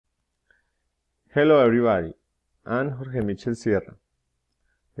Hello everybody, I'm Jorge Michel Sierra.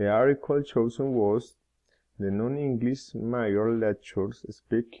 The article chosen was the non-English major lectures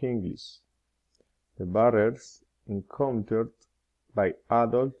Speak English, the barriers encountered by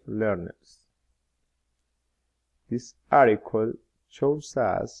adult learners. This article shows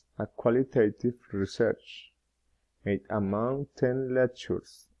us a qualitative research made among 10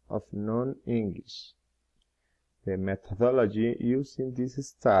 lectures of non-English. The methodology used in this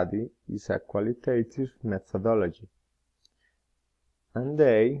study is a qualitative methodology, and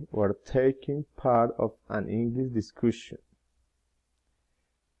they were taking part of an English discussion.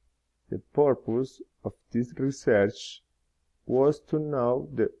 The purpose of this research was to know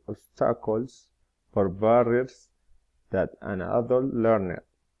the obstacles or barriers that an adult learner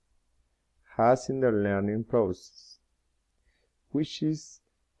has in the learning process, which is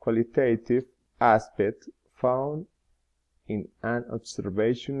qualitative aspect found in an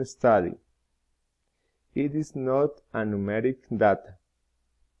observation study. It is not a numeric data.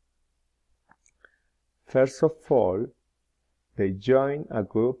 First of all, they join a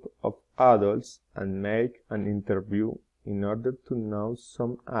group of adults and make an interview in order to know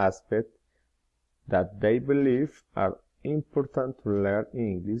some aspects that they believe are important to learn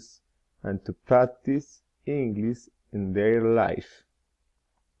English and to practice English in their life.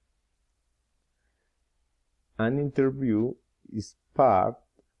 An interview is part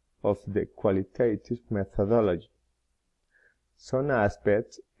of the qualitative methodology. Some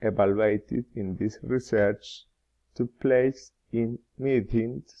aspects evaluated in this research took place in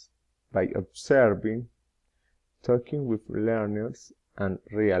meetings by observing, talking with learners, and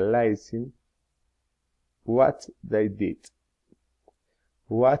realizing what they did,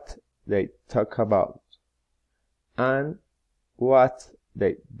 what they talk about, and what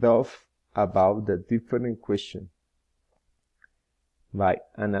they thought about the different questions. By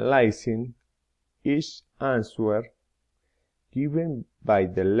analyzing each answer given by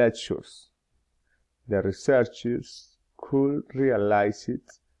the lecturers, the researchers could realize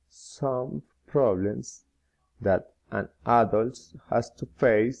some problems that an adult has to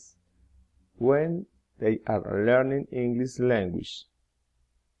face when they are learning English language.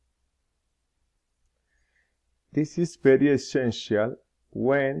 This is very essential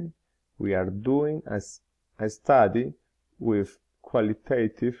when we are doing a study with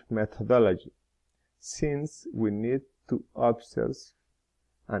qualitative methodology, since we need to observe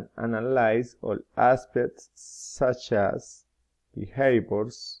and analyze all aspects such as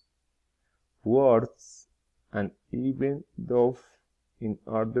behaviors, words, and even thought in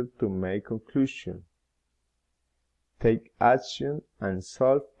order to make conclusions, take action, and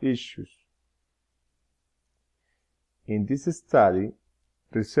solve issues. In this study,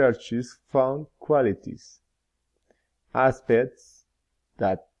 researchers found qualities, aspects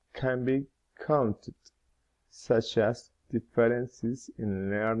that can be counted, such as differences in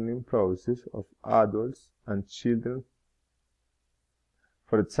learning process of adults and children.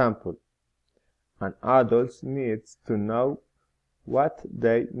 For example, an adult needs to know what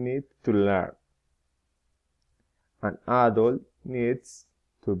they need to learn. An adult needs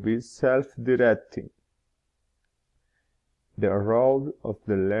to be self-directing. The role of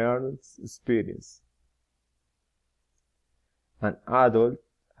the learner's experience. An adult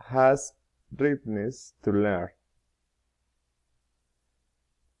has readiness to learn.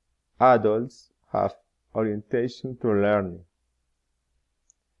 Adults have orientation to learning.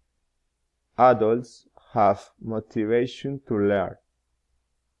 Adults have motivation to learn.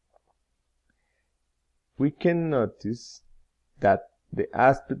 We can notice that the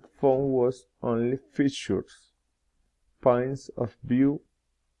aspect found was only features, points of view,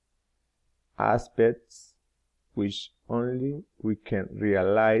 aspects which only we can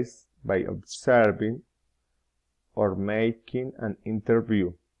realize by observing or making an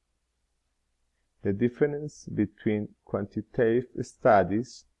interview. The difference between quantitative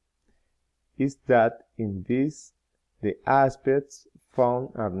studies is that in these the aspects found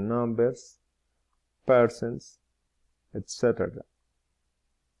are numbers, persons, etc.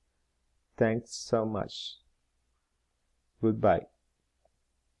 Thanks so much. Goodbye.